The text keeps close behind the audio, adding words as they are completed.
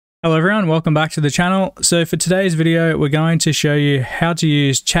Hello everyone, welcome back to the channel. So for today's video, we're going to show you how to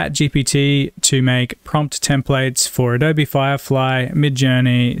use ChatGPT to make prompt templates for Adobe Firefly,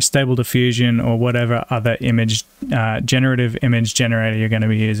 Midjourney, Stable Diffusion, or whatever other generative image generator you're going to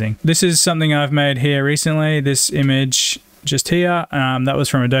be using. This is something I've made here recently, this image just here. That was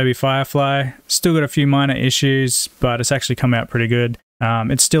from Adobe Firefly. Still got a few minor issues, but it's actually come out pretty good.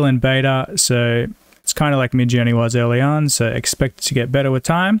 It's still in beta, so it's kind of like Midjourney was early on, so expect it to get better with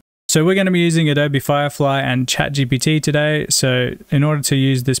time. So we're going to be using Adobe Firefly and ChatGPT today. So in order to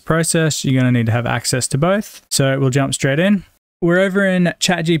use this process, you're going to need to have access to both. So we'll jump straight in. We're over in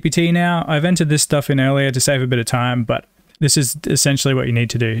ChatGPT now. I've entered this stuff in earlier to save a bit of time, but this is essentially what you need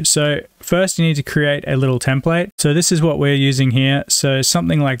to do. So first you need to create a little template. So this is what we're using here. So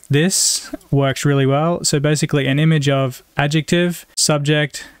something like this works really well. So basically an image of adjective,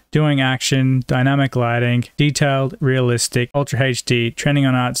 subject, doing action, dynamic lighting, detailed, realistic, Ultra HD, trending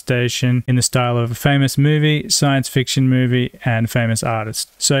on ArtStation in the style of a famous movie, science fiction movie, and famous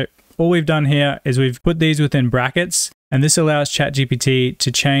artist. So all we've done here is we've put these within brackets, and this allows ChatGPT to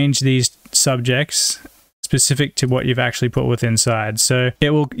change these subjects specific to what you've actually put with inside. So it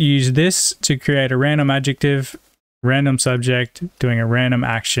will use this to create a random adjective, random subject, doing a random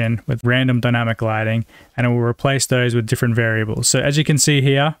action with random dynamic lighting, and it will replace those with different variables. So as you can see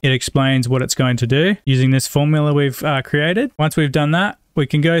here, it explains what it's going to do using this formula we've created. Once we've done that, we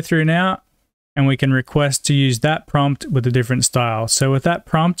can go through now and we can request to use that prompt with a different style. So with that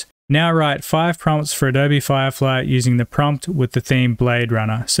prompt, now write 5 prompts for Adobe Firefly using the prompt with the theme Blade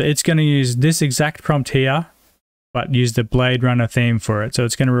Runner. So it's going to use this exact prompt here, but use the Blade Runner theme for it. So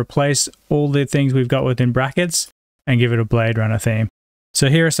it's going to replace all the things we've got within brackets and give it a Blade Runner theme. So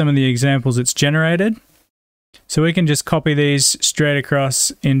here are some of the examples it's generated. So we can just copy these straight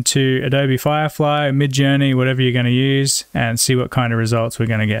across into Adobe Firefly, Midjourney, whatever you're going to use, and see what kind of results we're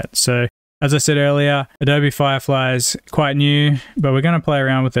going to get. So as I said earlier, Adobe Firefly is quite new, but we're going to play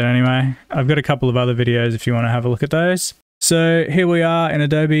around with it anyway. I've got a couple of other videos if you want to have a look at those. So here we are in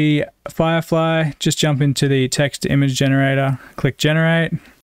Adobe Firefly. Just jump into the text to image generator, click generate.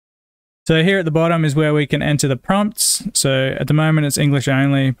 So here at the bottom is where we can enter the prompts. So at the moment it's English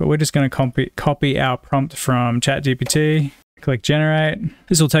only, but we're just going to copy our prompt from ChatGPT. Click generate.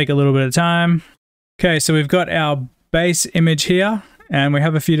 This will take a little bit of time. Okay, so we've got our base image here and we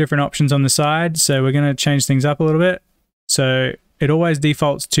have a few different options on the side. So we're going to change things up a little bit. So it always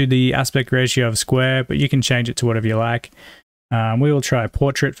defaults to the aspect ratio of square, but you can change it to whatever you like. We will try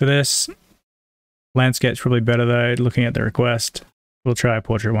portrait for this. Landscape's probably better though, looking at the request. We'll try a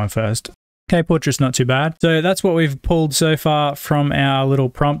portrait one first. Okay, portrait's not too bad. So that's what we've pulled so far from our little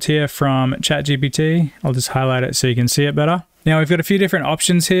prompt here from ChatGPT. I'll just highlight it so you can see it better. Now we've got a few different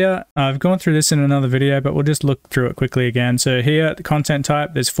options here. I've gone through this in another video, but we'll just look through it quickly again. So here, the content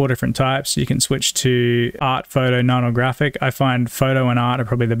type, there's 4 different types. You can switch to art, photo, none, or graphic. I find photo and art are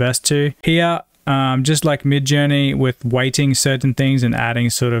probably the best two. Here, just like Midjourney with weighting certain things and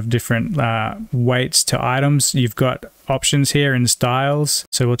adding sort of different weights to items, you've got options here in styles.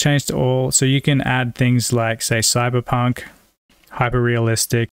 So we'll change to all. So you can add things like, say, cyberpunk,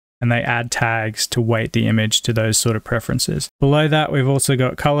 hyper-realistic, and they add tags to weight the image to those sort of preferences. Below that, we've also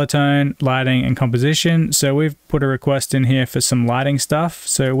got color tone, lighting, and composition. So we've put a request in here for some lighting stuff.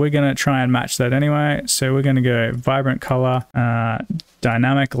 So we're going to try and match that anyway. So we're going to go vibrant color,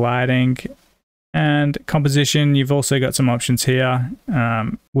 dynamic lighting, and composition. You've also got some options here.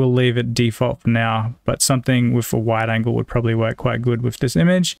 We'll leave it default for now, but something with a wide angle would probably work quite good with this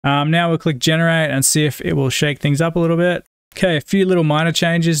image. Now we'll click generate and see if it will shake things up a little bit. Okay, a few little minor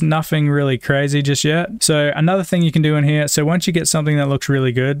changes, nothing really crazy just yet. So another thing you can do in here, so once you get something that looks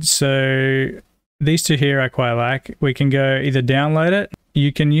really good, so these two here I quite like, we can go either download it,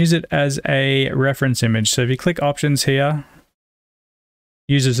 you can use it as a reference image. So if you click options here,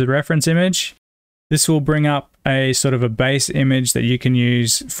 use as a reference image, this will bring up a sort of a base image that you can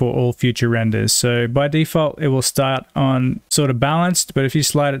use for all future renders. So by default, it will start on sort of balanced, but if you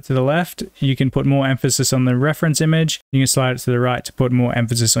slide it to the left, you can put more emphasis on the reference image. You can slide it to the right to put more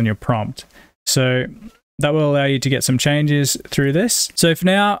emphasis on your prompt. So that will allow you to get some changes through this. So for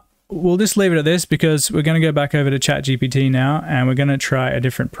now, we'll just leave it at this because we're going to go back over to ChatGPT now and we're going to try a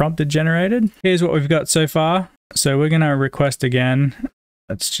different prompt it generated. Here's what we've got so far. So we're going to request again.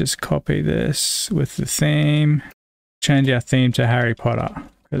 Let's just copy this with the theme, change our theme to Harry Potter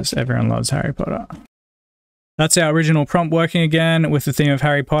because everyone loves Harry Potter. That's our original prompt working again with the theme of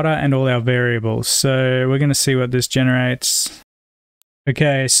Harry Potter and all our variables. So we're going to see what this generates.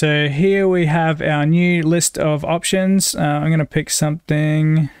 Okay, so here we have our new list of options. I'm going to pick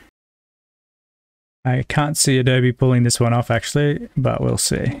something I can't see Adobe pulling this one off actually, but we'll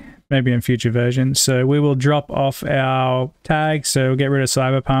see. Maybe in future versions. So we will drop off our tag. So we'll get rid of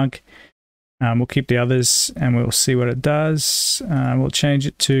Cyberpunk. We'll keep the others and we'll see what it does. We'll change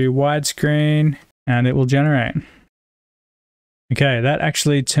it to widescreen and it will generate. Okay, that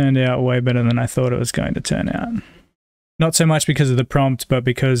actually turned out way better than I thought it was going to turn out. Not so much because of the prompt, but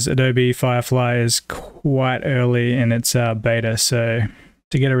because Adobe Firefly is quite early in its beta. So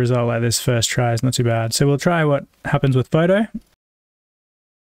to get a result like this first try is not too bad. So we'll try what happens with photo.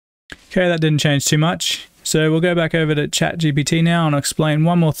 Okay, that didn't change too much. So we'll go back over to ChatGPT now and I'll explain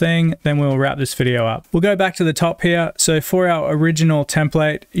one more thing, then we'll wrap this video up. We'll go back to the top here. So for our original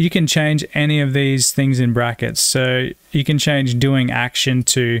template, you can change any of these things in brackets. So you can change doing action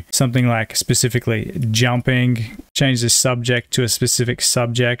to something like specifically jumping, change the subject to a specific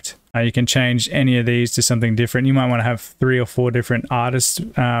subject. You can change any of these to something different. You might want to have 3 or 4 different artists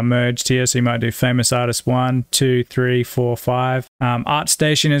merged here. So you might do famous artist 1, 2, 3, 4, 5.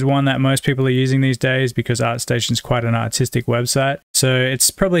 ArtStation is one that most people are using these days because ArtStation is quite an artistic website. So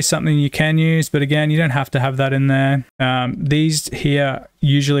it's probably something you can use, but again, you don't have to have that in there. These here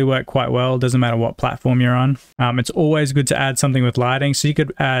usually work quite well. Doesn't matter what platform you're on. It's always good to add something with lighting. So you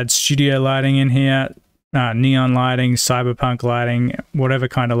could add studio lighting in here. Neon lighting, cyberpunk lighting, whatever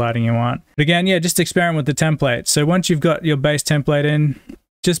kind of lighting you want. But again, yeah, just experiment with the template. So once you've got your base template in,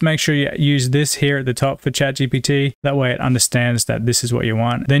 just make sure you use this here at the top for ChatGPT. That way it understands that this is what you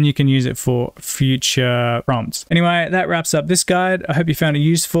want. Then you can use it for future prompts. Anyway, that wraps up this guide. I hope you found it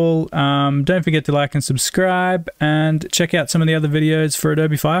useful. Don't forget to like and subscribe and check out some of the other videos for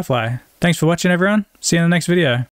Adobe Firefly. Thanks for watching, everyone. See you in the next video.